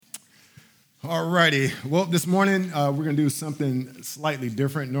All righty. Well, this morning we're going to do something slightly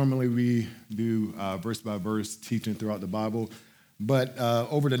different. Normally we do verse by verse teaching throughout the Bible. But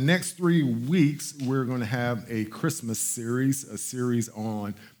over the next 3 weeks, we're going to have a Christmas series, a series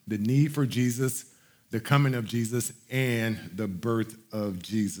on the need for Jesus, the coming of Jesus, and the birth of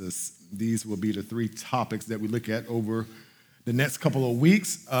Jesus. These will be the 3 topics that we look at over the next couple of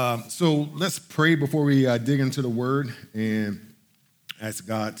weeks. So let's pray before we dig into the Word and ask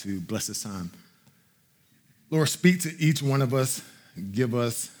God to bless this time. Lord, speak to each one of us. Give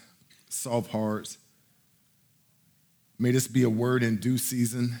us soft hearts. May this be a word in due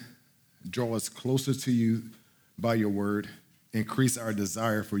season. Draw us closer to you by your word. Increase our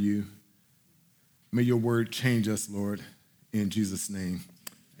desire for you. May your word change us, Lord, in Jesus' name.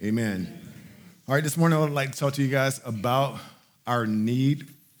 Amen. All right, this morning I would like to talk to you guys about our need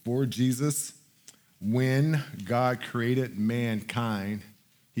for Jesus. When God created mankind,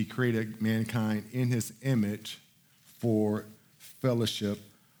 he created mankind in his image for fellowship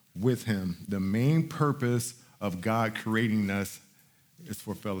with him. The main purpose of God creating us is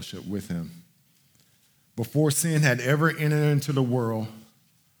for fellowship with him. Before sin had ever entered into the world,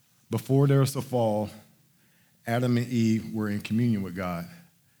 before there was a fall, Adam and Eve were in communion with God.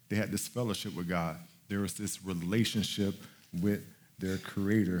 They had this fellowship with God. There was this relationship with their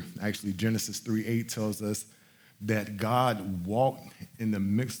creator. Actually, Genesis 3:8 tells us that God walked in the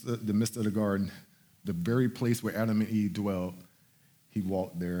midst of the garden, the very place where Adam and Eve dwelled. He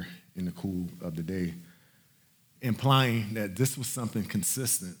walked there in the cool of the day, implying that this was something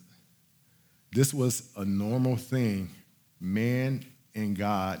consistent. This was a normal thing. Man and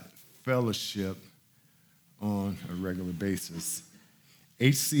God fellowship on a regular basis.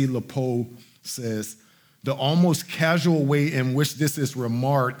 H.C. LaPoe says, the almost casual way in which this is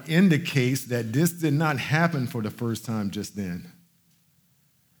remarked indicates that this did not happen for the first time just then.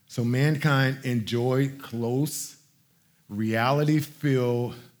 So mankind enjoyed close,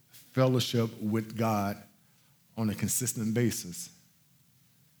 reality-filled fellowship with God on a consistent basis.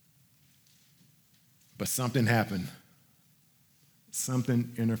 But something happened.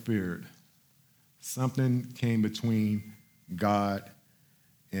 Something interfered. Something came between God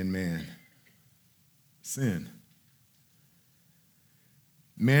and man. Sin.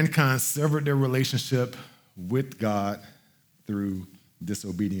 Mankind severed their relationship with God through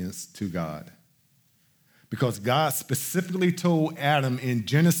disobedience to God. Because God specifically told Adam in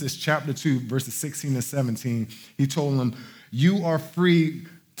Genesis chapter 2, verses 16 and 17, he told him, you are free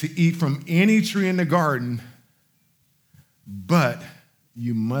to eat from any tree in the garden, but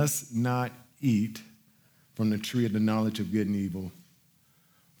you must not eat from the tree of the knowledge of good and evil.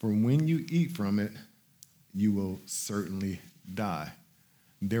 For when you eat from it, you will certainly die.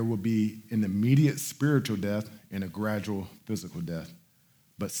 There will be an immediate spiritual death and a gradual physical death,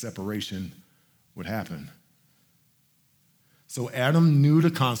 but separation would happen. So Adam knew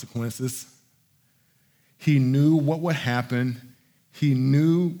the consequences. He knew what would happen. He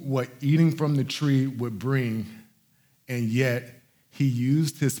knew what eating from the tree would bring, and yet he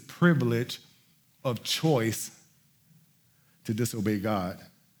used his privilege of choice to disobey God.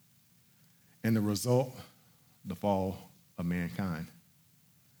 And the result, the fall of mankind.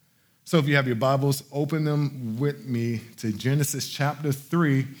 So if you have your Bibles, open them with me to Genesis chapter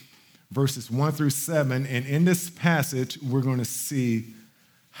 3, verses 1 through 7. And in this passage, we're going to see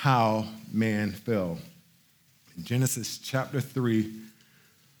how man fell. Genesis chapter 3,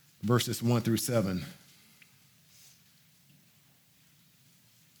 verses 1 through 7.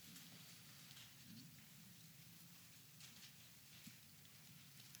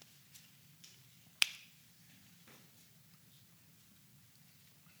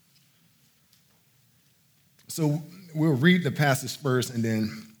 So we'll read the passage first and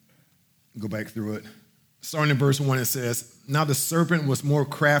then go back through it. Starting in verse 1, it says, now the serpent was more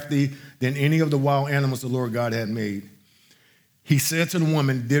crafty than any of the wild animals the Lord God had made. He said to the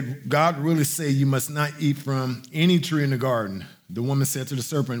woman, did God really say you must not eat from any tree in the garden? The woman said to the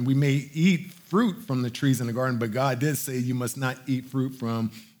serpent, we may eat fruit from the trees in the garden, but God did say you must not eat fruit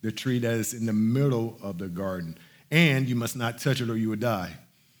from the tree that is in the middle of the garden, and you must not touch it or you will die.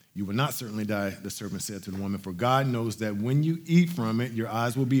 You will not certainly die, the serpent said to the woman, for God knows that when you eat from it, your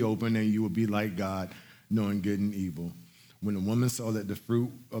eyes will be open and you will be like God, knowing good and evil. When the woman saw that the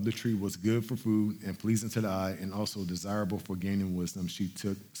fruit of the tree was good for food and pleasing to the eye and also desirable for gaining wisdom, she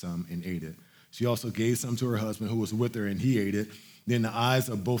took some and ate it. She also gave some to her husband who was with her, and he ate it. Then the eyes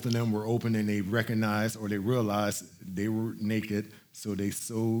of both of them were open, and they recognized or they realized they were naked, so they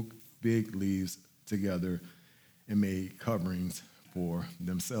sewed fig leaves together and made coverings for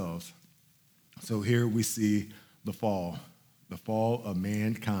themselves. So here we see the fall of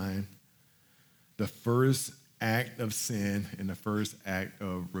mankind. the first act of sin and the first act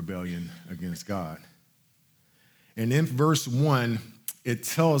of rebellion against God. And in verse 1, it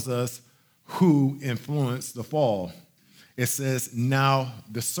tells us who influenced the fall. It says, now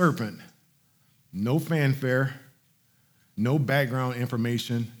the serpent. No fanfare, no background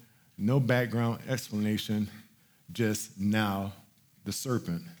information, no background explanation, just now the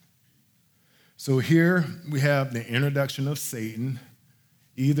serpent. So here we have the introduction of Satan,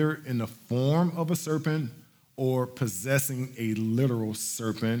 either in the form of a serpent or possessing a literal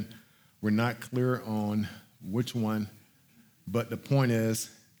serpent. We're not clear on which one, but the point is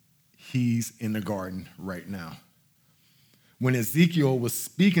he's in the garden right now. When Ezekiel was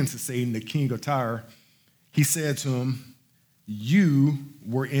speaking to Satan, the king of Tyre, he said to him, you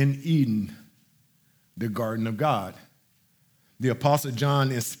were in Eden, the garden of God. The Apostle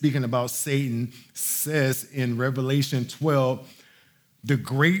John, in speaking about Satan, says in Revelation 12, the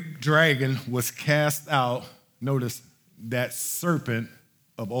great dragon was cast out, notice, that serpent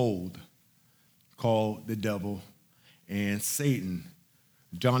of old, called the devil and Satan.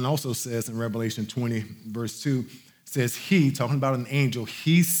 John also says in Revelation 20, verse 2, says he, talking about an angel,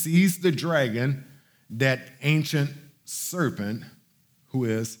 he sees the dragon, that ancient serpent, who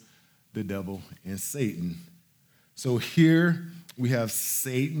is the devil and Satan. So here we have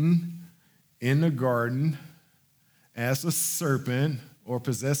Satan in the garden as a serpent or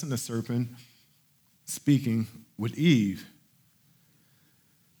possessing a serpent, speaking with Eve.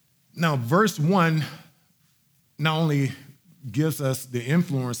 Now, verse 1 not only gives us the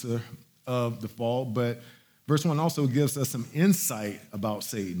influencer of the fall, but verse 1 also gives us some insight about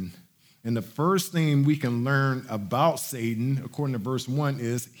Satan. And the first thing we can learn about Satan, according to verse 1,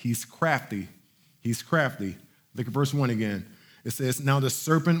 is he's crafty. He's crafty. Look at verse 1 again. It says, now the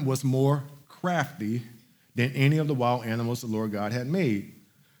serpent was more crafty than any of the wild animals the Lord God had made.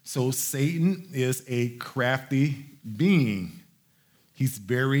 So Satan is a crafty being. He's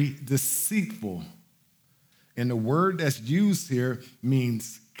very deceitful. And the word that's used here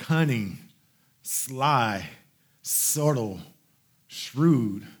means cunning, sly, subtle,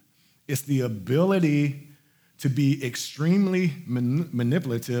 shrewd. It's the ability to be extremely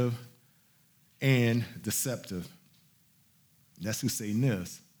manipulative and deceptive. That's who Satan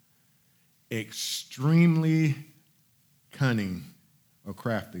is. Extremely cunning or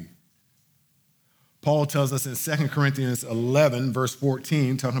crafty. Paul tells us in 2 Corinthians 11, verse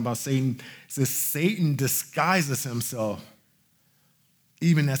 14, talking about Satan, it says, Satan disguises himself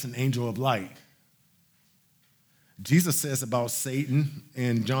even as an angel of light. Jesus says about Satan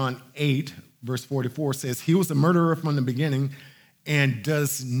in John 8, verse 44, says, he was a murderer from the beginning and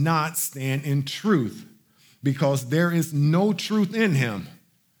does not stand in truth because there is no truth in him.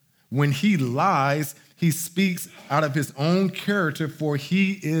 When he lies, he speaks out of his own character, for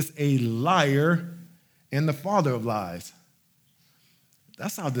he is a liar and the father of lies.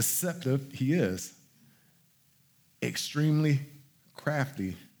 That's how deceptive he is. Extremely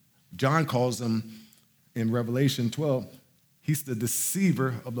crafty. John calls him in Revelation 12, he's the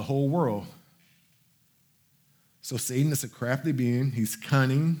deceiver of the whole world. So Satan is a crafty being. He's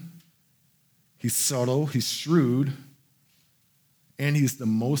cunning. He's subtle. He's shrewd. And he's the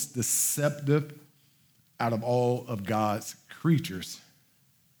most deceptive out of all of God's creatures.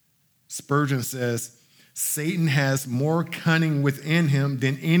 Spurgeon says, Satan has more cunning within him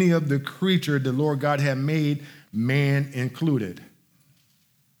than any of the creature the Lord God had made, man included.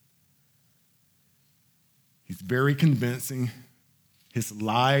 He's very convincing. His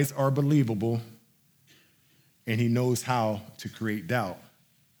lies are believable. And he knows how to create doubt.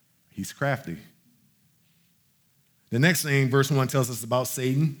 He's crafty. The next thing verse 1 tells us about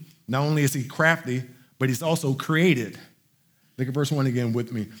Satan, not only is he crafty, but he's also created. Look at verse 1 again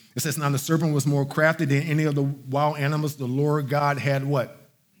with me. It says, now the serpent was more crafty than any of the wild animals the Lord God had what?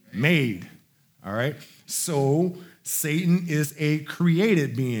 Made. All right? So Satan is a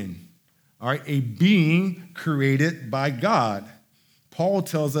created being. All right? A being created by God. Paul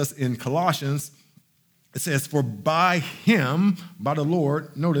tells us in Colossians, it says, for by him, by the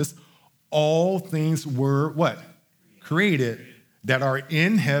Lord, notice, all things were what? Created, that are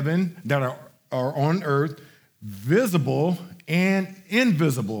in heaven, that are on earth, visible and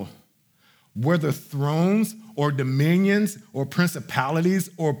invisible, whether thrones or dominions or principalities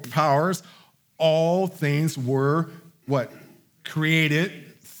or powers, all things were what? Created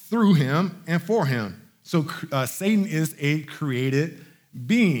through him and for him. So Satan is a created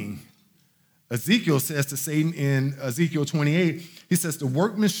being. Ezekiel says to Satan in Ezekiel 28, he says, the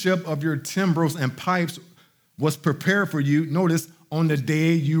workmanship of your timbrels and pipes was prepared for you, notice, on the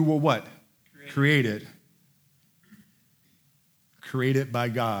day you were what? Created. Created by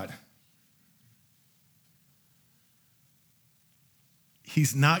God.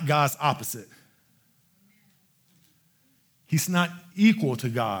 he's not God's opposite. He's not equal to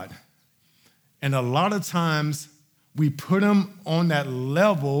God. And a lot of times we put him on that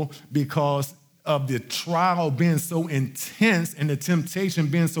level because of the trial being so intense and the temptation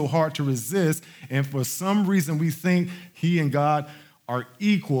being so hard to resist. And for some reason, we think he and God are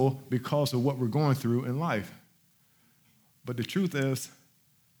equal because of what we're going through in life. But the truth is,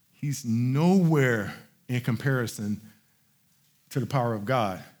 he's nowhere in comparison to the power of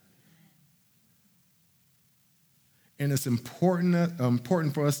God. And it's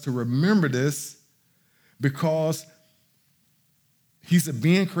important for us to remember this because he's a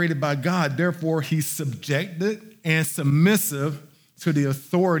being created by God. Therefore, he's subjected and submissive to the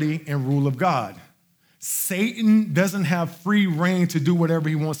authority and rule of God. Satan doesn't have free reign to do whatever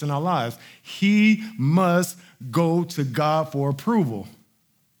he wants in our lives. He must go to God for approval.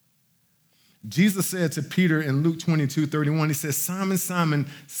 Jesus said to Peter in Luke 22:31, he says, Simon, Simon,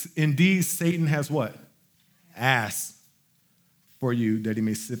 indeed Satan has what? Asked for you that he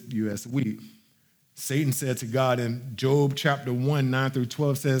may sift you as wheat. Satan said to God in Job chapter 1, 9 through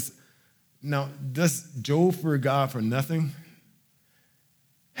 12 says, now, does Job fear God for nothing?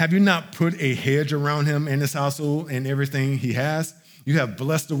 Have you not put a hedge around him and his household and everything he has? You have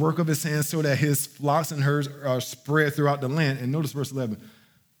blessed the work of his hands so that his flocks and herds are spread throughout the land. And notice verse 11.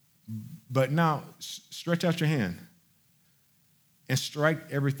 But now stretch out your hand and strike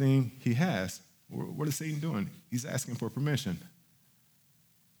everything he has. What is Satan doing? He's asking for permission.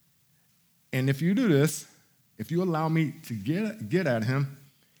 And if you do this, if you allow me to get at him,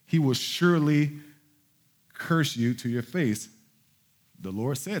 he will surely curse you to your face. The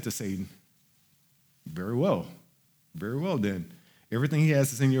Lord said to Satan, very well then. Everything he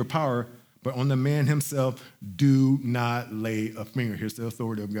has is in your power, but on the man himself, do not lay a finger. Here's the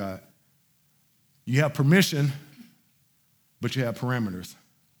authority of God. You have permission, but you have parameters.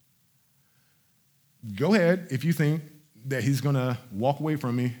 Go ahead if you think that he's going to walk away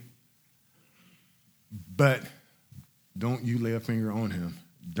from me, but don't you lay a finger on him.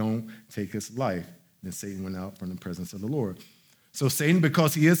 Don't take his life. Then Satan went out from the presence of the Lord. So Satan,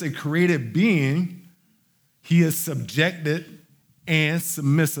 because he is a created being, he is subjected and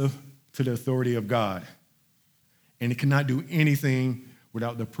submissive to the authority of God. And he cannot do anything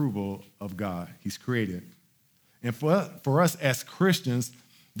without the approval of God. He's created. And for us as Christians,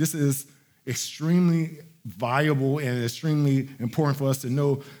 this is extremely valuable and extremely important for us to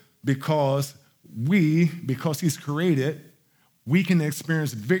know because he's created, we can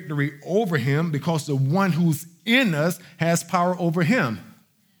experience victory over him because the one who's in us has power over him.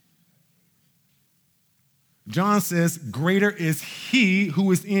 John says, greater is he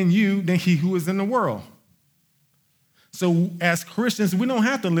who is in you than he who is in the world. So as Christians, we don't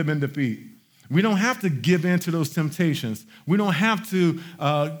have to live in defeat. We don't have to give in to those temptations. We don't have to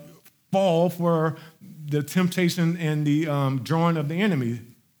fall for the temptation and the drawing of the enemy.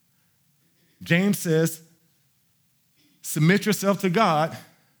 James says, submit yourself to God,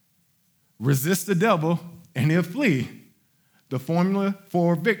 resist the devil, and he'll flee. The formula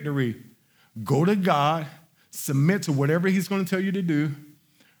for victory: go to God, submit to whatever he's going to tell you to do,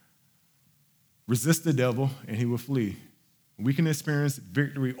 resist the devil, and he will flee. We can experience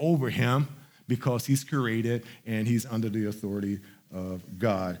victory over him because he's created and he's under the authority of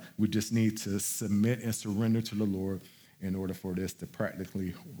God. We just need to submit and surrender to the Lord in order for this to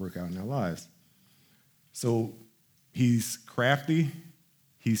practically work out in our lives. So he's crafty,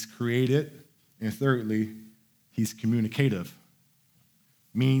 he's created, and thirdly, he's communicative,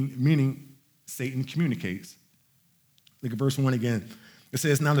 meaning Satan communicates. Look at verse 1 again. It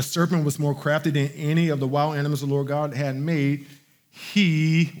says, now the serpent was more crafty than any of the wild animals the Lord God had made.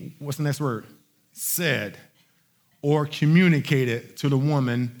 He, what's the next word? Said or communicated to the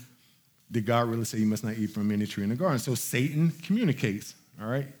woman, did God really say you must not eat from any tree in the garden? So Satan communicates, all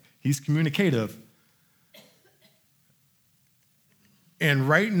right? He's communicative. And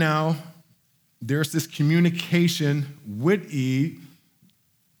right now, there's this communication with Eve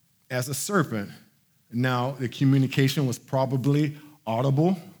as a serpent. Now, the communication was probably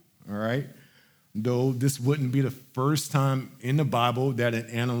audible, all right? Though this wouldn't be the first time in the Bible that an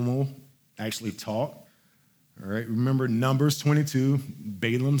animal actually talked, all right? Remember Numbers 22,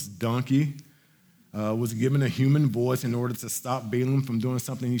 Balaam's donkey was given a human voice in order to stop Balaam from doing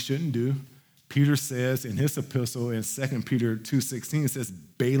something he shouldn't do. Peter says in his epistle in 2 Peter 2:16, it says,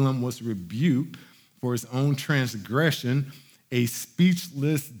 Balaam was rebuked for his own transgression. A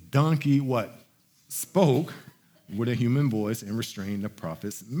speechless donkey, what? Spoke with a human voice and restrained the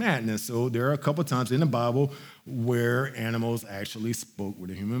prophet's madness. So there are a couple times in the Bible where animals actually spoke with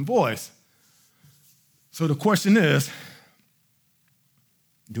a human voice. So the question is,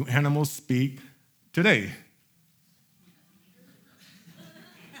 Do animals speak today?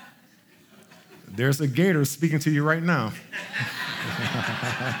 There's a gator speaking to you right now.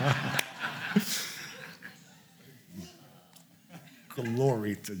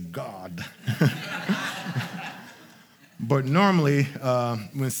 Glory to God. But normally,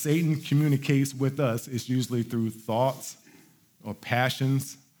 when Satan communicates with us, it's usually through thoughts or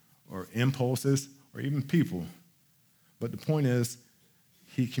passions or impulses or even people. But the point is,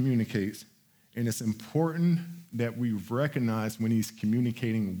 he communicates. And it's important that we recognize when he's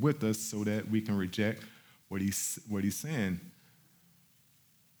communicating with us so that we can reject what he's saying,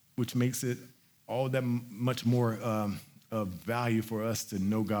 which makes it all that much more of value for us to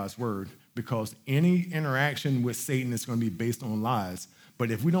know God's word, because any interaction with Satan is going to be based on lies.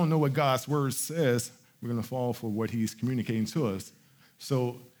 But if we don't know what God's word says, we're going to fall for what he's communicating to us.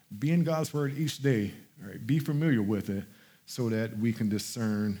 So be in God's word each day, right? Be familiar with it so that we can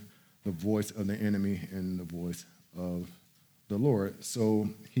discern the voice of the enemy and the voice of the Lord. So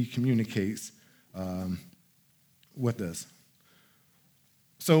he communicates with us.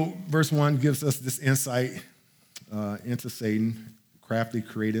 So verse 1 gives us this insight into Satan, crafty,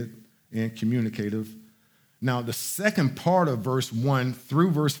 creative, and communicative. Now, the second part of verse 1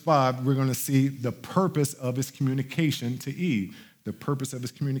 through verse 5, we're going to see the purpose of his communication to Eve. The purpose of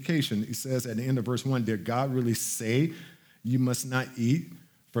his communication. He says at the end of verse 1, did God really say you must not eat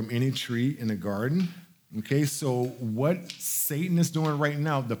from any tree in the garden? Okay, so what Satan is doing right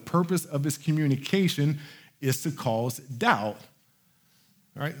now, the purpose of his communication is to cause doubt.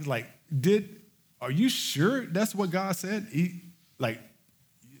 All right, like, are you sure that's what God said? Eat, like,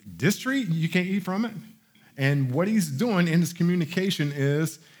 this tree, you can't eat from it? And what he's doing in his communication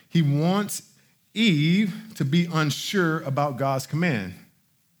is he wants Eve to be unsure about God's command.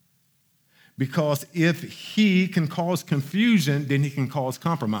 Because if he can cause confusion, then he can cause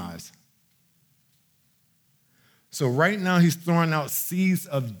compromise. So right now he's throwing out seeds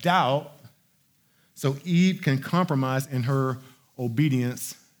of doubt so Eve can compromise in her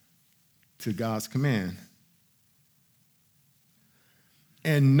obedience to God's command.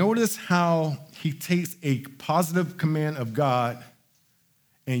 And notice how he takes a positive command of God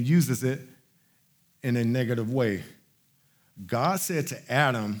and uses it in a negative way. God said to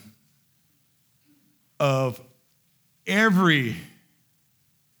Adam, of every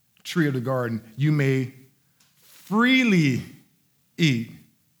tree of the garden you may freely eat,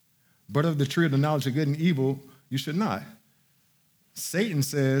 but of the tree of the knowledge of good and evil you should not. Satan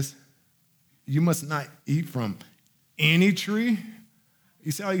says you must not eat from any tree.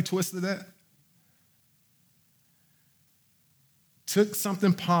 You see how he twisted that? Took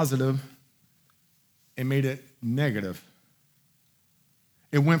something positive and made it negative.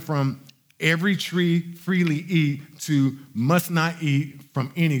 It went from every tree freely eat to must not eat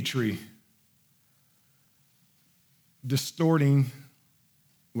from any tree. Distorting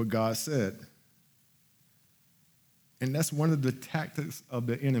what God said. And that's one of the tactics of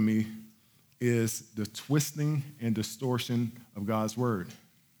the enemy, is the twisting and distortion of God's word.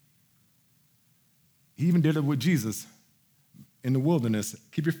 He even did it with Jesus in the wilderness.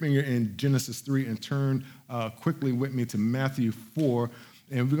 Keep your finger in Genesis 3 and turn quickly with me to Matthew 4.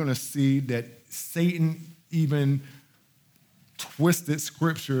 And we're going to see that Satan even twisted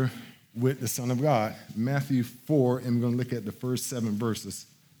scripture with the Son of God. Matthew 4, and we're going to look at the first 7 verses.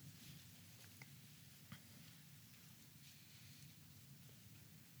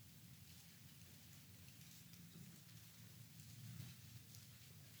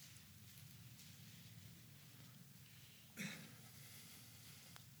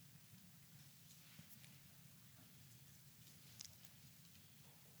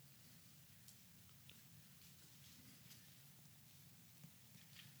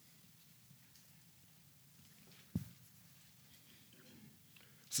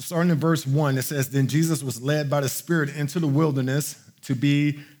 So starting in verse 1, it says, then Jesus was led by the Spirit into the wilderness to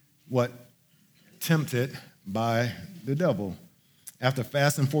be, what? Tempted by the devil. After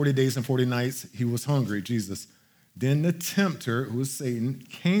fasting 40 days and 40 nights, he was hungry, Jesus. Then the tempter, who was Satan,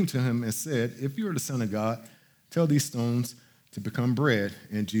 came to him and said, if you are the Son of God, tell these stones to become bread.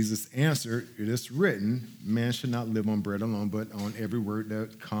 And Jesus answered, it is written, man should not live on bread alone, but on every word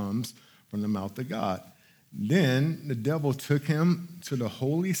that comes from the mouth of God. Then the devil took him to the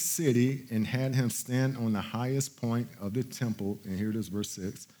holy city and had him stand on the highest point of the temple. And here it is, verse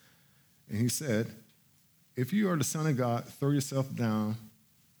 6. And he said, if you are the Son of God, throw yourself down,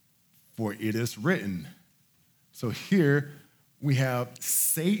 for it is written. So here we have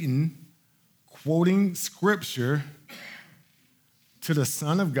Satan quoting scripture to the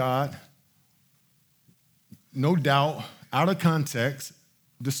Son of God, no doubt, out of context,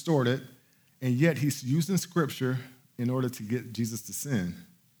 distorted, and yet he's using Scripture in order to get Jesus to sin.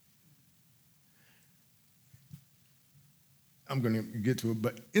 I'm going to get to it,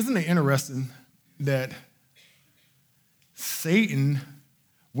 but isn't it interesting that Satan,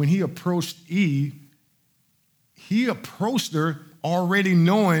 when he approached Eve, he approached her already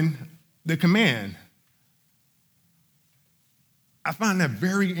knowing the command. I find that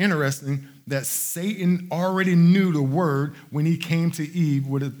very interesting that Satan already knew the word when he came to Eve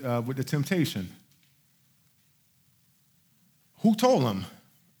with the temptation. Who told him?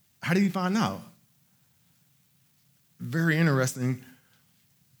 How did he find out? Very interesting,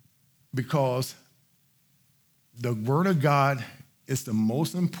 because the Word of God is the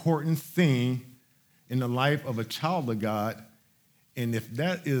most important thing in the life of a child of God. And if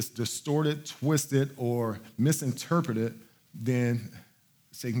that is distorted, twisted, or misinterpreted, then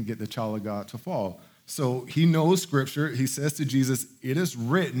Satan can get the child of God to fall. So he knows Scripture. He says to Jesus, "It is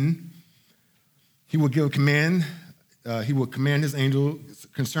written." He will give a command. He will command his angel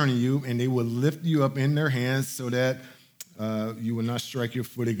concerning you, and they will lift you up in their hands so that you will not strike your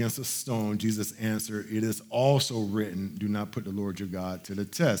foot against a stone. Jesus answered, "It is also written, do not put the Lord your God to the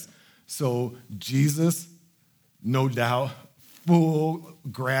test." So Jesus, no doubt, full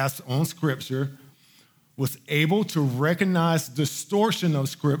grasp on Scripture, was able to recognize distortion of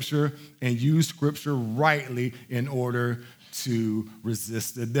Scripture and use Scripture rightly in order to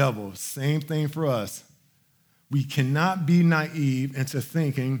resist the devil. Same thing for us. We cannot be naive into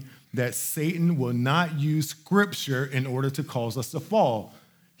thinking that Satan will not use Scripture in order to cause us to fall.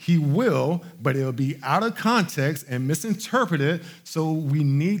 He will, but it'll be out of context and misinterpreted, so we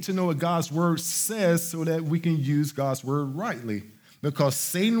need to know what God's Word says so that we can use God's Word rightly. Because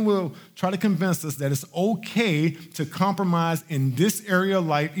Satan will try to convince us that it's okay to compromise in this area of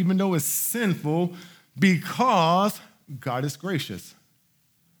life, even though it's sinful, because God is gracious,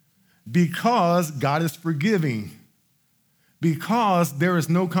 because God is forgiving, because there is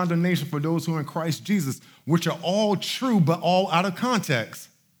no condemnation for those who are in Christ Jesus, which are all true, but all out of context.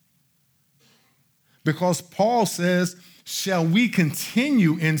 Because Paul says, "Shall we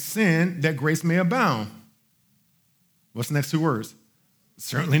continue in sin that grace may abound?" What's the next two words?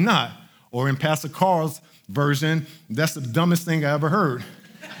 Certainly not. Or in Pastor Carl's version, "That's the dumbest thing I ever heard."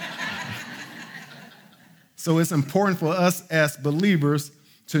 So it's important for us as believers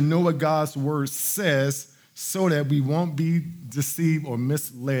to know what God's Word says so that we won't be deceived or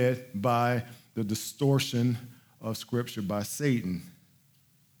misled by the distortion of Scripture by Satan.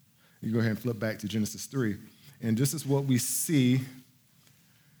 You go ahead and flip back to Genesis 3. And this is what we see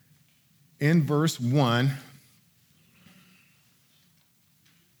in verse 1.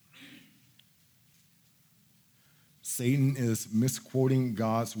 Satan is misquoting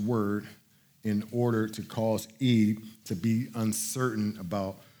God's word in order to cause Eve to be uncertain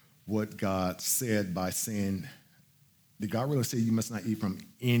about what God said by saying, did God really say you must not eat from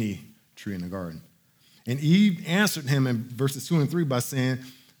any tree in the garden? And Eve answered him in verses 2 and 3 by saying,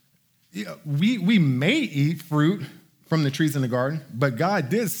 yeah, we may eat fruit from the trees in the garden, but God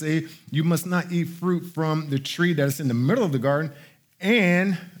did say you must not eat fruit from the tree that is in the middle of the garden,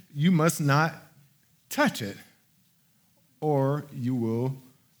 and you must not touch it, or you will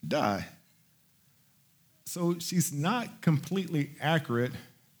die. So she's not completely accurate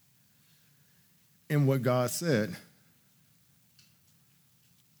in what God said.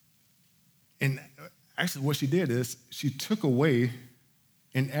 And actually what she did is she took away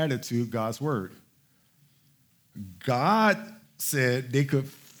and added to God's word. God said they could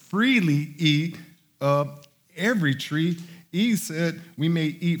freely eat of every tree. Eve said we may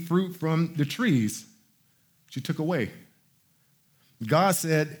eat fruit from the trees. She took away. God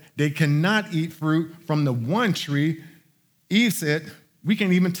said they cannot eat fruit from the one tree. Eve said we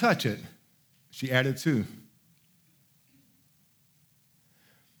can't even touch it. She added to.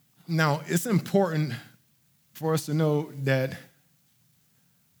 Now, it's important for us to know that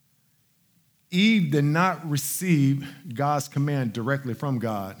Eve did not receive God's command directly from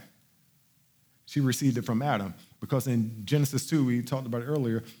God. She received it from Adam. Because in Genesis 2, we talked about it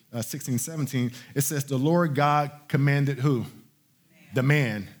earlier, 16, 17, it says the Lord God commanded who? The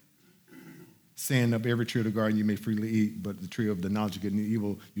man, saying of every tree of the garden you may freely eat, but the tree of the knowledge of good and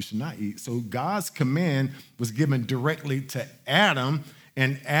evil you should not eat. So God's command was given directly to Adam,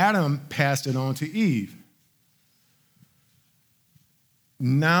 and Adam passed it on to Eve.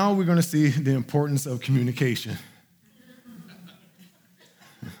 Now we're going to see the importance of communication.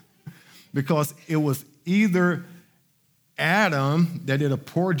 Because it was either Adam that did a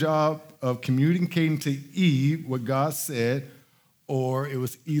poor job of communicating to Eve what God said, or it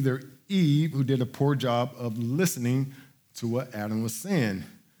was either Eve who did a poor job of listening to what Adam was saying.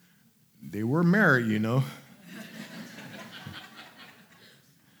 They were married, you know.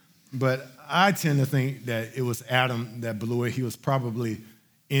 But I tend to think that it was Adam that blew it. He was probably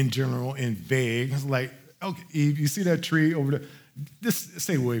in general and vague. It's like, okay, Eve, you see that tree over there? Just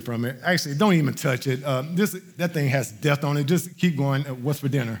stay away from it. Actually, don't even touch it. That thing has death on it. Just keep going. What's for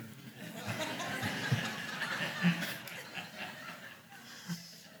dinner?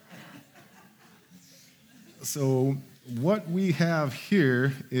 So what we have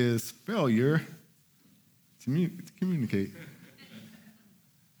here is failure to communicate.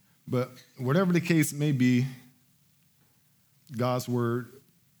 But whatever the case may be, God's word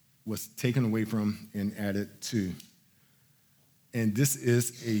was taken away from and added to. And this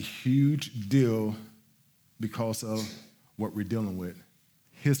is a huge deal because of what we're dealing with,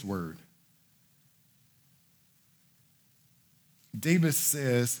 his word. David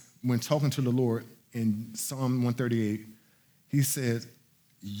says, when talking to the Lord in Psalm 138, he says,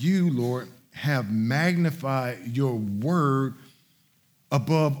 you, Lord, have magnified your word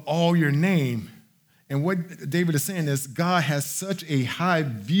above all your name. And what David is saying is God has such a high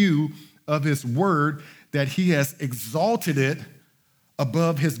view of his word that he has exalted it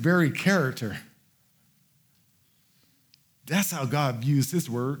above his very character. That's how God views his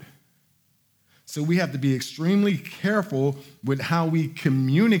word. So we have to be extremely careful with how we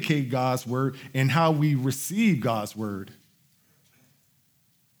communicate God's word and how we receive God's word.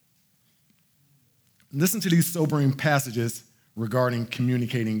 Listen to these sobering passages regarding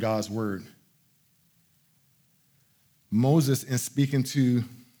communicating God's word. Moses, in speaking to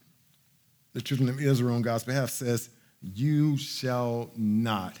the children of Israel on God's behalf, says, you shall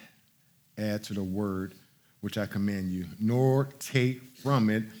not add to the word which I command you, nor take from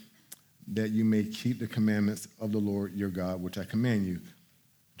it, that you may keep the commandments of the Lord your God, which I command you.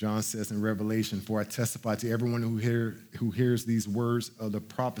 John says in Revelation, for I testify to everyone who hears these words of the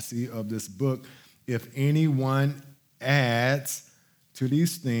prophecy of this book, if anyone adds to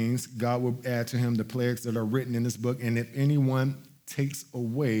these things, God will add to him the plagues that are written in this book. And if anyone takes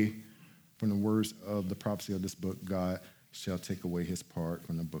away from the words of the prophecy of this book, God shall take away his part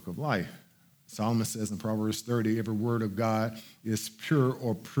from the book of life. Solomon says in Proverbs 30, every word of God is pure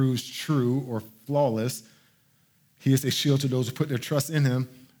or proves true or flawless. He is a shield to those who put their trust in him.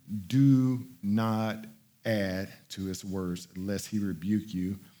 Do not add to his words, lest he rebuke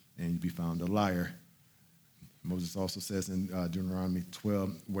you and you be found a liar. Moses also says in Deuteronomy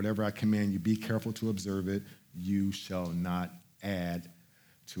 12, whatever I command you, be careful to observe it. You shall not add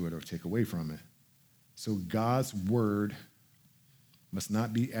to it or take away from it. So God's word must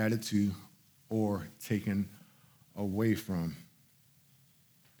not be added to or taken away from.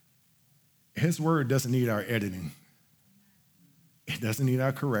 His word doesn't need our editing. It doesn't need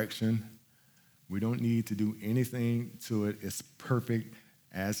our correction. We don't need to do anything to it. It's perfect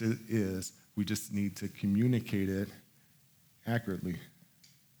as it is. We just need to communicate it accurately.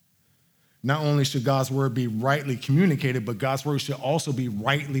 Not only should God's word be rightly communicated, but God's word should also be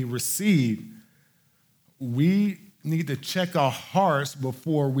rightly received. We need to check our hearts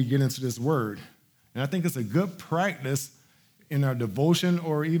before we get into this word. And I think it's a good practice in our devotion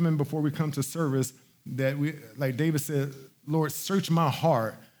or even before we come to service that we, like David said, Lord, search my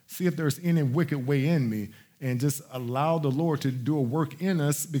heart, see if there's any wicked way in me, and just allow the Lord to do a work in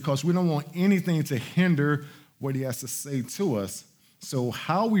us because we don't want anything to hinder what he has to say to us. So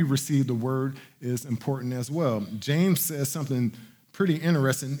how we receive the word is important as well. James says something pretty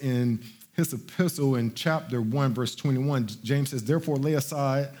interesting in his epistle in chapter 1, verse 21. James says, therefore lay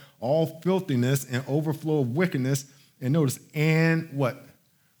aside all filthiness and overflow of wickedness. And notice, and what?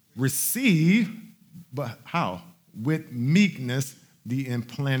 Receive, but how? With meekness, the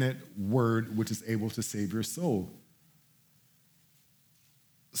implanted word, which is able to save your soul.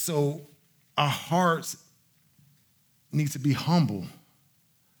 So our hearts need to be humble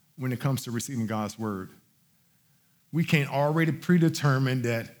when it comes to receiving God's word. We can't already predetermine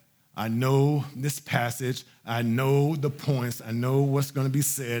that I know this passage, I know the points, I know what's going to be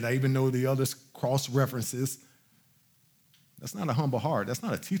said, I even know the other cross references. That's not a humble heart. That's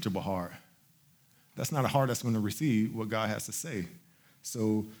not a teachable heart. That's not a heart that's going to receive what God has to say.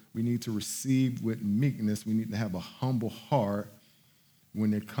 So we need to receive with meekness. We need to have a humble heart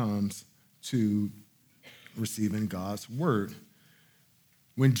when it comes to receiving God's word.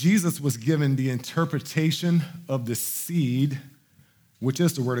 When Jesus was given the interpretation of the seed, which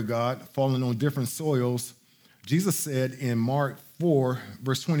is the word of God, falling on different soils, Jesus said in Mark 4,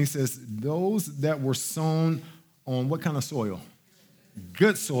 verse 20, says, those that were sown on what kind of soil?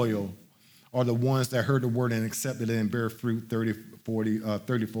 Good soil are the ones that heard the word and accepted it and bear fruit 30, 40,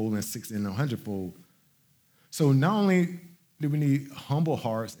 30-fold and 60 and 100-fold. So not only do we need humble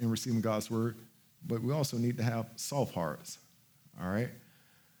hearts in receiving God's word, but we also need to have soft hearts, all right?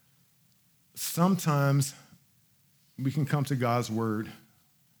 Sometimes we can come to God's word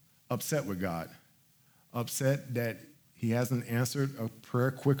upset with God, upset that he hasn't answered a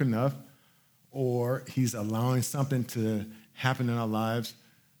prayer quick enough, or he's allowing something to happen in our lives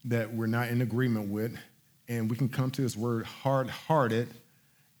that we're not in agreement with, and we can come to his word hard-hearted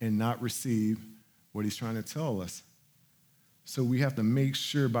and not receive what he's trying to tell us. So we have to make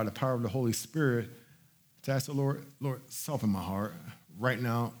sure by the power of the Holy Spirit to ask the Lord, soften my heart. Right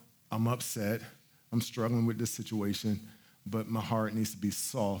now, I'm upset. I'm struggling with this situation, but my heart needs to be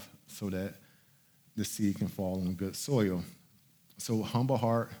soft so that the seed can fall on good soil. So humble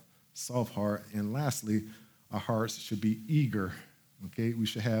heart, soft heart, and lastly, our hearts should be eager, okay? We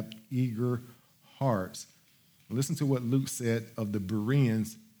should have eager hearts. Listen to what Luke said of the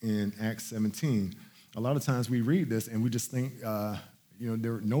Bereans in Acts 17. A lot of times we read this and we just think,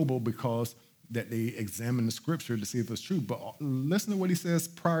 they're noble because that they examine the scripture to see if it's true. But listen to what he says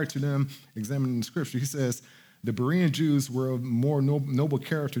prior to them examining the scripture. He says, the Berean Jews were of more noble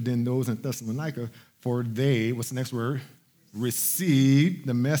character than those in Thessalonica, for they, what's the next word? Received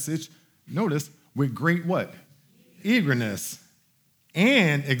the message, notice, with great what? Eagerness.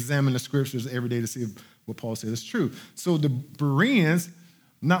 And examine the scriptures every day to see if what Paul said is true. So the Bereans,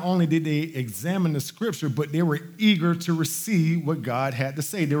 not only did they examine the scripture, but they were eager to receive what God had to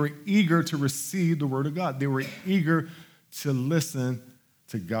say. They were eager to receive the word of God. They were eager to listen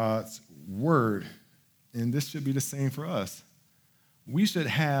to God's word. And this should be the same for us. We should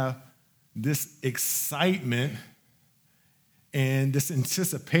have this excitement and this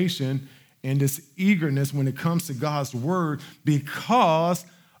anticipation and this eagerness when it comes to God's word because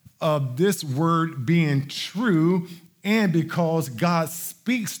of this word being true and because God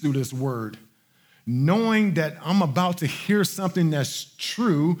speaks through this word. Knowing that I'm about to hear something that's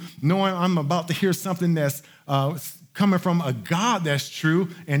true, knowing I'm about to hear something that's coming from a God that's true,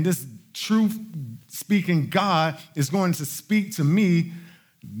 and this truth-speaking God is going to speak to me,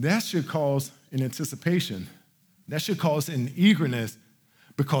 that should cause an anticipation. That should cause an eagerness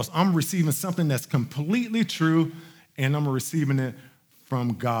because I'm receiving something that's completely true, and I'm receiving it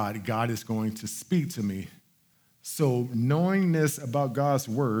from God. God is going to speak to me. So knowing this about God's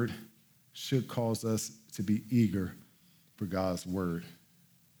word should cause us to be eager for God's word.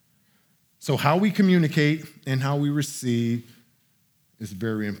 So how we communicate and how we receive is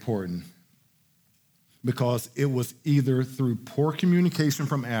very important because it was either through poor communication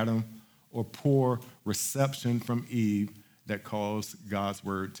from Adam or poor reception from Eve that caused God's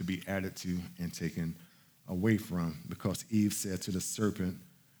word to be added to and taken away from, because Eve said to the serpent,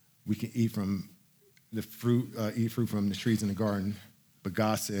 we can eat from the fruit, eat fruit from the trees in the garden, but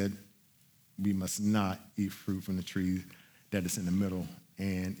God said we must not eat fruit from the tree that is in the middle,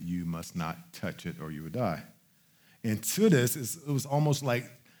 and you must not touch it or you will die. And to this, it was almost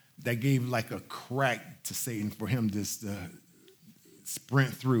like that gave like a crack to Satan for him just to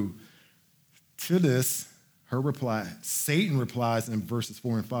sprint through. To this, Satan replies in verses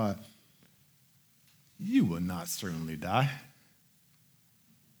 4 and 5, you will not certainly die.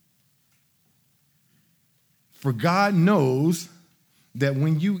 For God knows that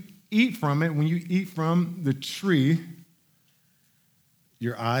when you eat from it, when you eat from the tree,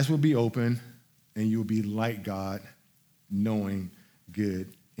 your eyes will be open and you'll be like God, knowing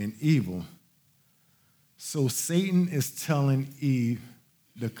good and evil. So Satan is telling Eve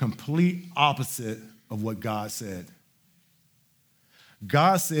the complete opposite of what God said.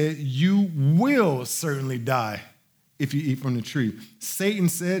 God said, you will certainly die if you eat from the tree. Satan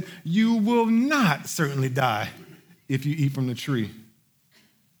said, you will not certainly die if you eat from the tree.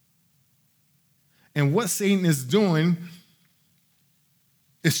 And what Satan is doing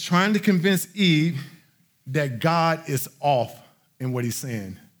is trying to convince Eve that God is off in what he's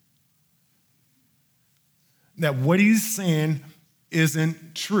saying. That what he's saying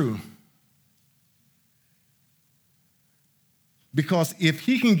isn't true. Because if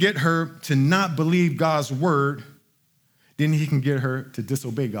he can get her to not believe God's word, then he can get her to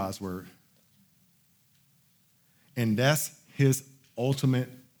disobey God's word. And that's his ultimate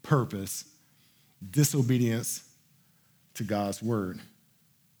purpose, disobedience to God's word.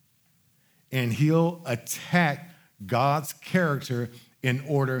 And he'll attack God's character in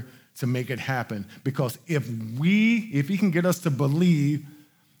order to make it happen. Because if he can get us to believe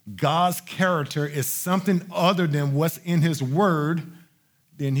God's character is something other than what's in his word,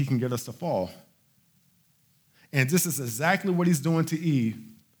 then he can get us to fall. And this is exactly what he's doing to Eve.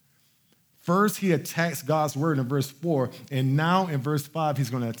 First, he attacks God's word in verse 4, and now in verse 5, he's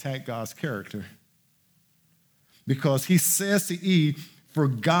going to attack God's character. because he says to Eve, for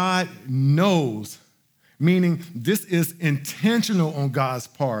God knows, meaning this is intentional on God's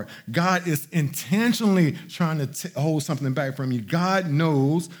part. God is intentionally trying to hold something back from you. God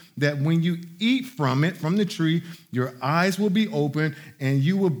knows that when you eat from it, from the tree, your eyes will be open and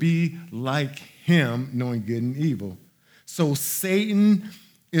you will be like him, knowing good and evil. So Satan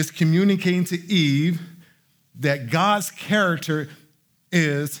is communicating to Eve that God's character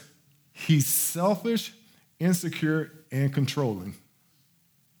is he's selfish, insecure, and controlling.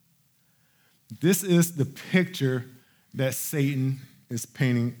 This is the picture that Satan is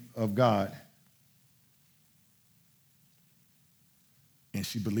painting of God. And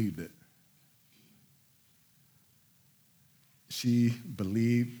she believed it. She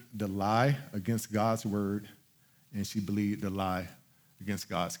believed the lie against God's word, and she believed the lie against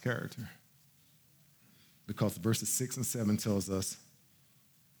God's character. Because verses 6 and 7 tells us,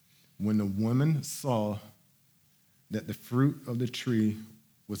 when the woman saw that the fruit of the tree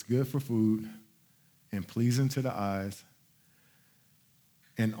was good for food and pleasing to the eyes,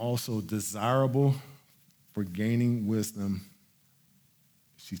 and also desirable for gaining wisdom,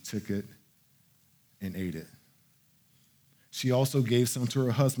 she took it and ate it. She also gave some to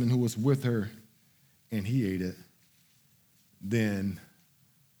her husband who was with her, and he ate it. Then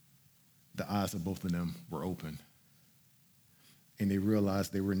the eyes of both of them were open, and they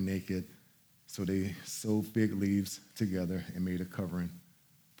realized they were naked, so they sewed fig leaves together and made a covering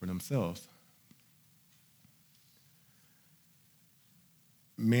for themselves.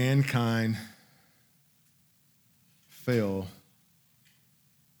 Mankind fell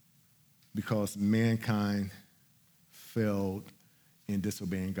because mankind failed in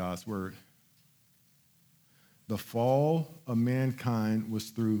disobeying God's word. The fall of mankind was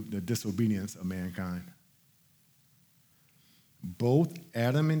through the disobedience of mankind. Both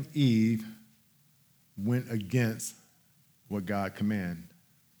Adam and Eve went against what God commanded.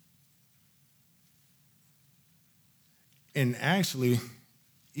 And actually,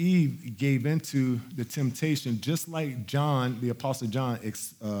 Eve gave into the temptation just like John, the Apostle John,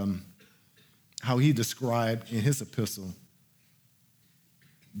 how he described in his epistle.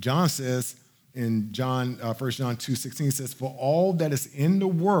 John says in 1 John 2:16, he says, for all that is in the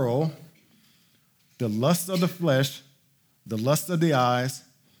world, the lust of the flesh, the lust of the eyes,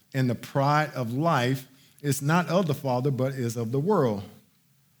 and the pride of life is not of the Father, but is of the world.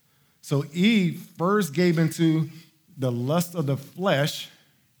 So Eve first gave into the lust of the flesh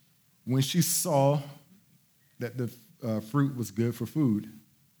when she saw that the fruit was good for food.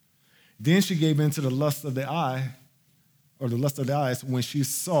 Then she gave into the lust of the eye, or the lust of the eyes, when she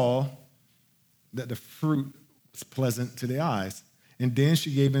saw that the fruit was pleasant to the eyes. And then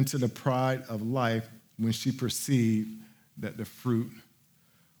she gave into the pride of life when she perceived that the fruit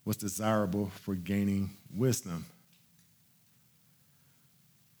was desirable for gaining wisdom.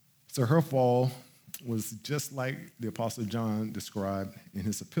 So her fall was just like the Apostle John described in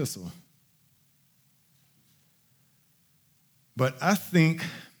his epistle. But I think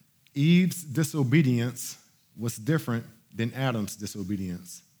Eve's disobedience was different than Adam's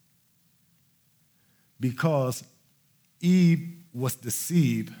disobedience, because Eve was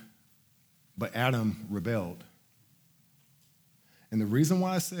deceived, but Adam rebelled. And the reason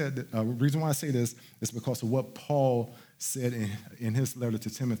why I say this is because of what Paul said in his letter to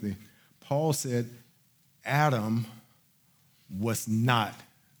Timothy. Paul said Adam was not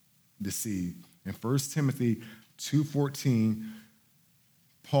deceived. In 1 Timothy 2:14,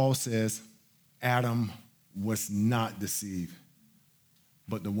 Paul says Adam was not deceived,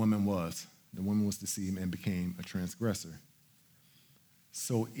 but the woman was. The woman was deceived and became a transgressor.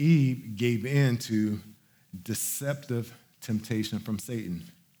 So Eve gave in to deceptive temptation from Satan.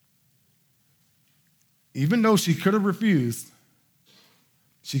 Even though she could have refused,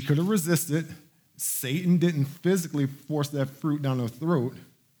 she could have resisted. Satan didn't physically force that fruit down her throat.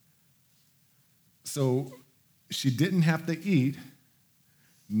 So she didn't have to eat.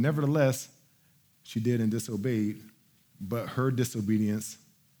 Nevertheless, she did and disobeyed, but her disobedience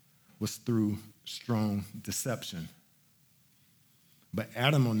was through strong deception. But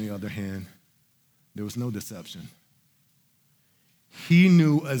Adam, on the other hand, there was no deception. He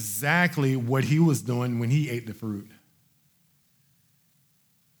knew exactly what he was doing when he ate the fruit.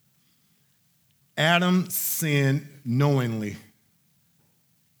 Adam sinned knowingly.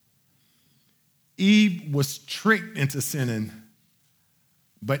 Eve was tricked into sinning,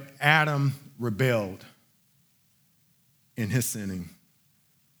 but Adam rebelled in his sinning.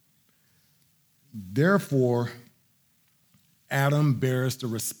 Therefore, Adam bears the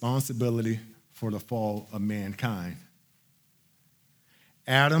responsibility for the fall of mankind.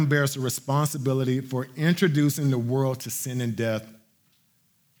 Adam bears the responsibility for introducing the world to sin and death,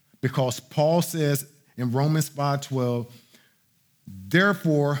 because Paul says in Romans 5:12,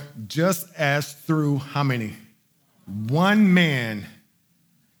 therefore, just as through how many? One man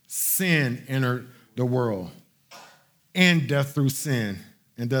sin entered the world, and death through sin,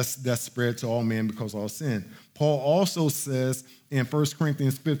 and thus death spread to all men because all sin. Paul also says in 1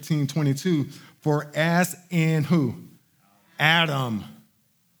 Corinthians 15:22, for as in who? Adam,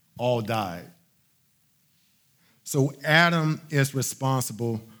 all died. So Adam is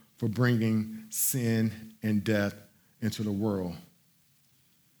responsible for bringing sin and death into the world.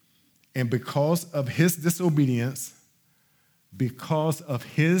 And because of his disobedience, because of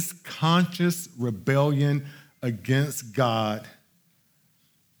his conscious rebellion against God,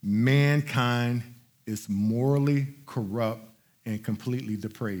 mankind is morally corrupt and completely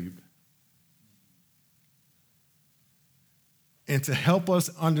depraved. And to help us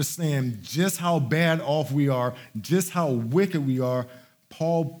understand just how bad off we are, just how wicked we are,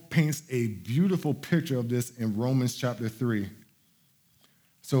 Paul paints a beautiful picture of this in Romans chapter 3.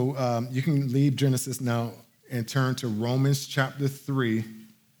 So you can leave Genesis now and turn to Romans chapter 3,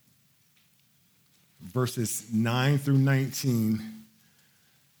 verses 9 through 19.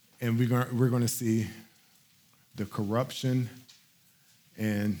 And we're going to see the corruption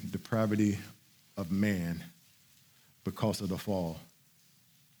and depravity of man because of the fall.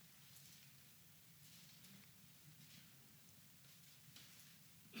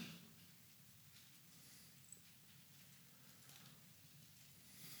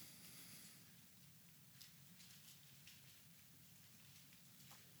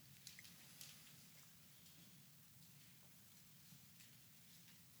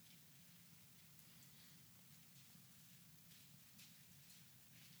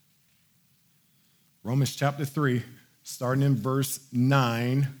 Romans chapter 3, starting in verse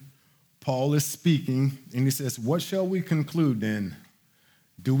 9, Paul is speaking, and he says, what shall we conclude then?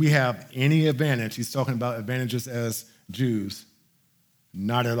 Do we have any advantage? He's talking about advantages as Jews.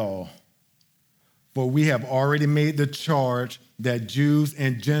 Not at all. For we have already made the charge that Jews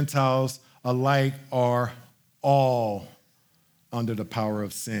and Gentiles alike are all under the power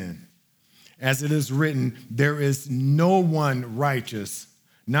of sin. As it is written, there is no one righteous,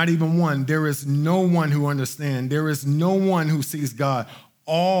 not even one. There is no one who understands. There is no one who sees God.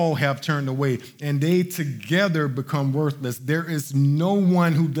 All have turned away, and they together become worthless. There is no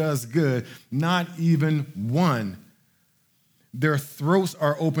one who does good, not even one. Their throats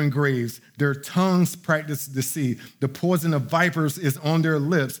are open graves. Their tongues practice deceit. The poison of vipers is on their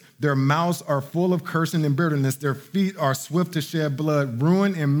lips. Their mouths are full of cursing and bitterness. Their feet are swift to shed blood.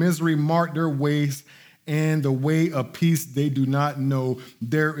 Ruin and misery mark their ways, and the way of peace they do not know.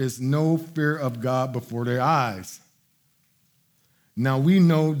 There is no fear of God before their eyes. Now we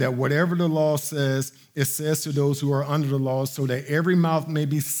know that whatever the law says, it says to those who are under the law, so that every mouth may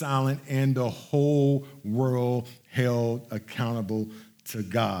be silent and the whole world held accountable to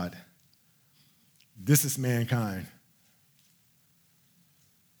God. This is mankind.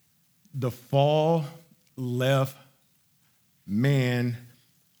 The fall left man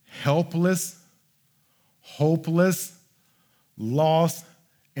helpless, hopeless, lost,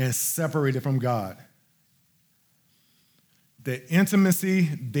 and separated from God. The intimacy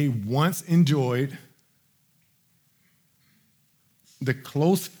they once enjoyed, the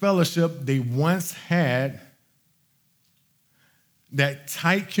close fellowship they once had, that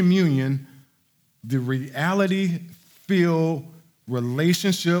tight communion, the reality-filled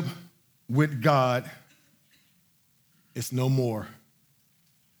relationship with God is no more.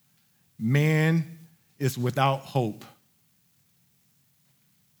 Man is without hope.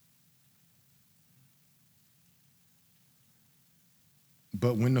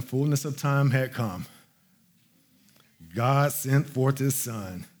 But when the fullness of time had come, God sent forth his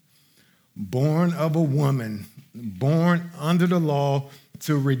Son, born of a woman, born under the law,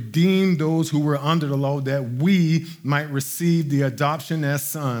 to redeem those who were under the law, that we might receive the adoption as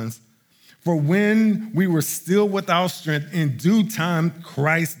sons. For when we were still without strength, in due time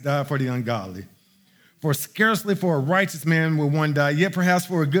Christ died for the ungodly. For scarcely for a righteous man will one die, yet perhaps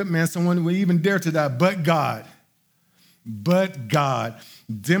for a good man someone will even dare to die. But God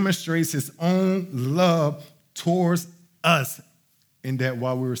demonstrates his own love towards us, in that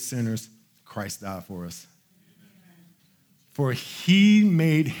while we were sinners, Christ died for us. For he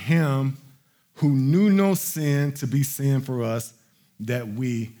made him who knew no sin to be sin for us, that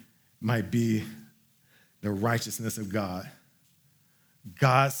we might be the righteousness of God.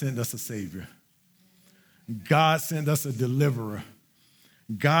 God sent us a Savior. God sent us a deliverer.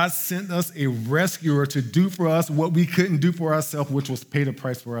 God sent us a rescuer to do for us what we couldn't do for ourselves, which was pay the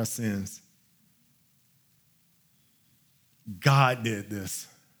price for our sins. God did this.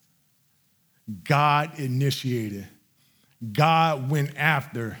 God initiated. God went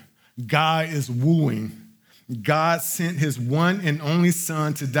after. God is wooing. God sent his one and only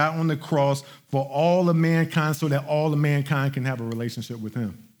son to die on the cross for all of mankind so that all of mankind can have a relationship with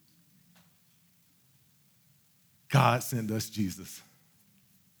him. God sent us Jesus,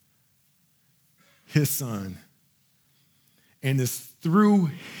 his son. And it's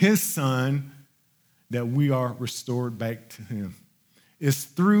through his son that we are restored back to him. It's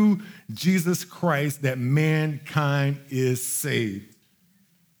through Jesus Christ that mankind is saved.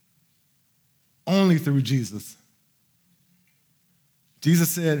 Only through Jesus. Jesus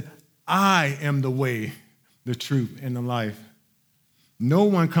said, I am the way, the truth, and the life. No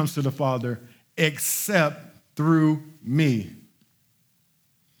one comes to the Father except through me.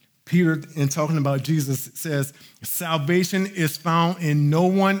 Peter, in talking about Jesus, says, salvation is found in no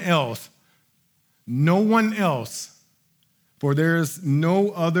one else. No one else. For there is no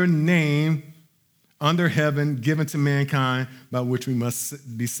other name under heaven given to mankind by which we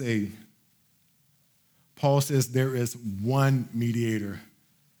must be saved. Paul says there is one mediator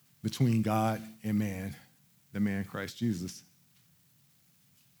between God and man, the man Christ Jesus.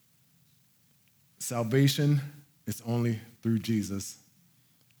 Salvation is only through Jesus,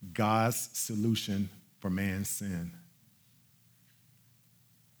 God's solution for man's sin.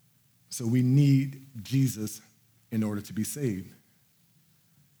 So we need Jesus in order to be saved.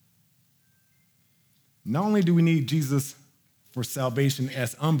 Not only do we need Jesus for salvation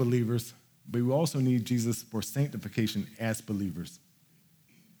as unbelievers, but we also need Jesus for sanctification as believers.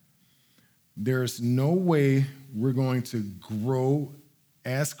 There's no way we're going to grow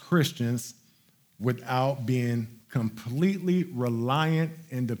as Christians without being completely reliant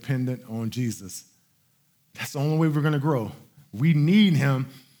and dependent on Jesus. That's the only way we're going to grow. We need him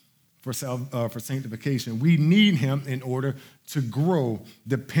for sanctification. We need him in order to grow.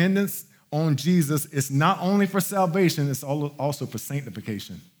 Dependence on Jesus is not only for salvation, it's also for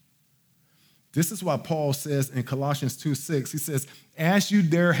sanctification. This is why Paul says in Colossians 2:6, he says, as you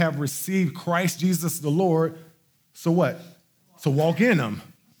dare have received Christ Jesus the Lord, so what? So walk in him.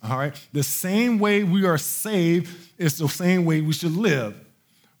 All right? The same way we are saved is the same way we should live.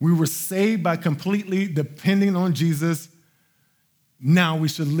 We were saved by completely depending on Jesus. Now we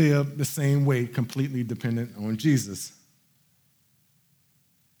should live the same way, completely dependent on Jesus.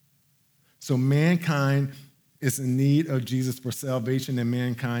 So mankind is in need of Jesus for salvation, and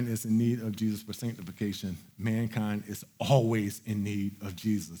mankind is in need of Jesus for sanctification. Mankind is always in need of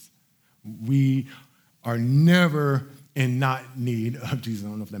Jesus. We are never in not need of Jesus. I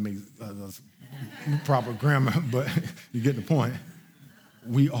don't know if that makes proper grammar, but you get the point.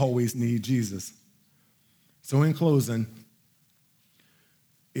 We always need Jesus. So in closing,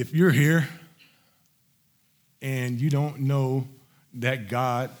 if you're here and you don't know that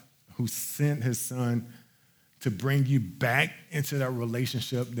God who sent his son to bring you back into that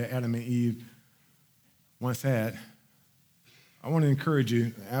relationship that Adam and Eve once had, I want to encourage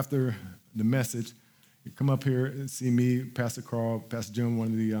you, after the message, you come up here and see me, Pastor Carl, Pastor Jim, one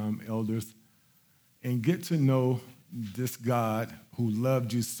of the elders, and get to know this God who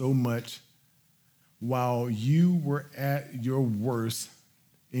loved you so much while you were at your worst,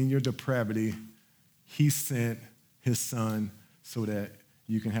 in your depravity. He sent his son so that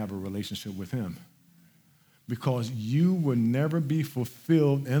you can have a relationship with him. Because you will never be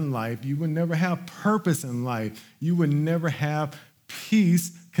fulfilled in life. You will never have purpose in life. You will never have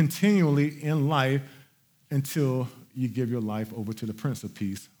peace continually in life until you give your life over to the Prince of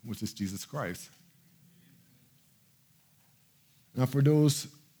Peace, which is Jesus Christ. Now, for those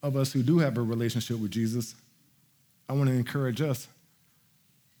of us who do have a relationship with Jesus, I want to encourage us,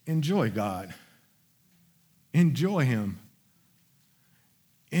 enjoy God. Enjoy him.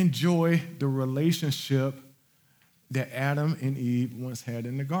 Enjoy the relationship that Adam and Eve once had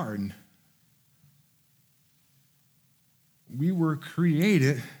in the garden. We were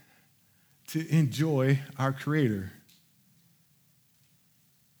created to enjoy our Creator.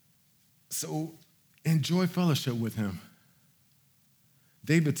 So enjoy fellowship with him.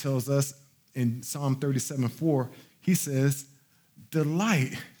 David tells us in Psalm 37:4, he says,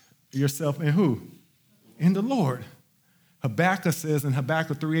 delight yourself in who? In the Lord. Habakkuk says in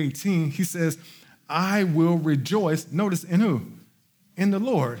Habakkuk 3:18, he says, I will rejoice, notice in who? In the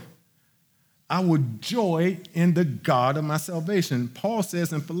Lord. I will joy in the God of my salvation. Paul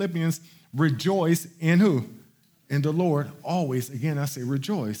says in Philippians, rejoice in who? In the Lord. Always, again, I say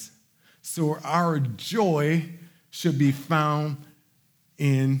rejoice. So our joy should be found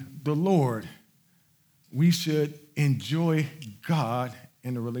in the Lord. We should enjoy God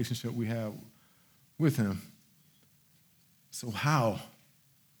and the relationship we have with him. So how?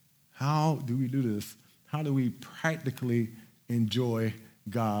 How do we do this? How do we practically enjoy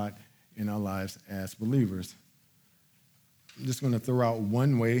God in our lives as believers? I'm just going to throw out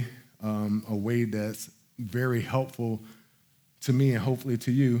one way, a way that's very helpful to me and hopefully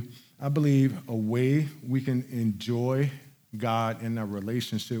to you. I believe a way we can enjoy God and our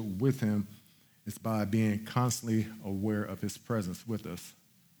relationship with him is by being constantly aware of his presence with us.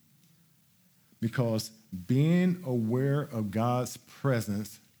 Because being aware of God's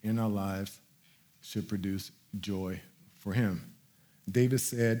presence in our lives should produce joy for him. David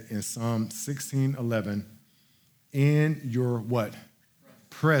said in Psalm 16:11, in your what?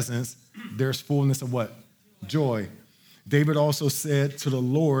 Presence, there's fullness of what? Joy. David also said to the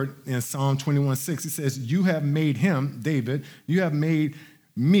Lord in Psalm 21:6, he says, you have made him, David, you have made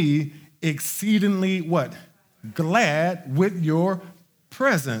me exceedingly what? Glad with your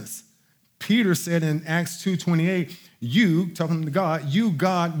presence. Peter said in Acts 2:28, you, talking to God, you,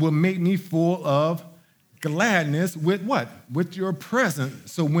 God, will make me full of gladness with what? With your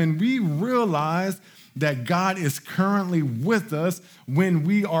presence. So when we realize that God is currently with us, when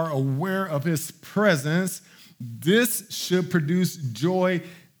we are aware of his presence, this should produce joy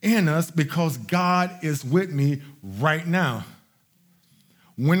in us because God is with me right now.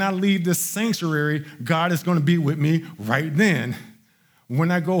 When I leave this sanctuary, God is going to be with me right then.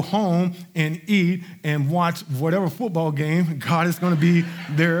 When I go home and eat and watch whatever football game, God is going to be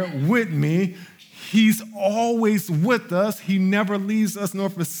there with me. He's always with us. He never leaves us nor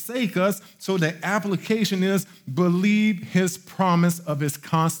forsakes us. So the application is believe his promise of his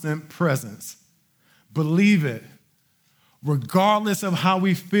constant presence. Believe it. Regardless of how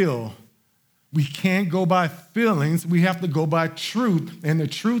we feel, we can't go by feelings. We have to go by truth. And the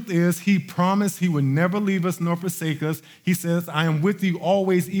truth is he promised he would never leave us nor forsake us. He says, I am with you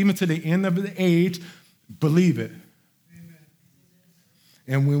always, even to the end of the age. Believe it. Amen.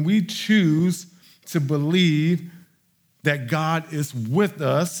 And when we choose to believe that God is with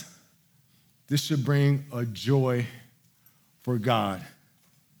us, this should bring a joy for God.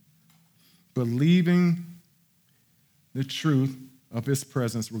 Believing the truth of his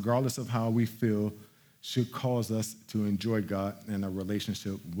presence, regardless of how we feel, should cause us to enjoy God and a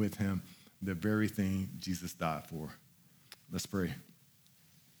relationship with him, the very thing Jesus died for. Let's pray.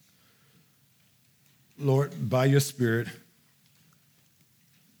 Lord, by your Spirit,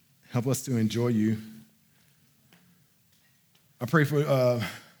 help us to enjoy you. I pray for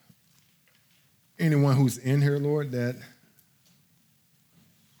anyone who's in here, Lord, that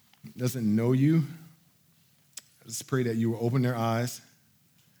doesn't know you. I just pray that you will open their eyes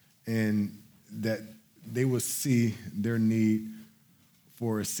and that they will see their need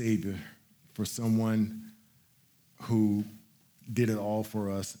for a Savior, for someone who did it all for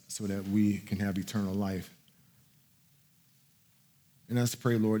us so that we can have eternal life. And I just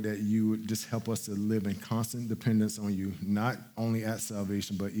pray, Lord, that you would just help us to live in constant dependence on you, not only at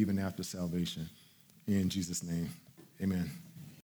salvation, but even after salvation. In Jesus' name, amen.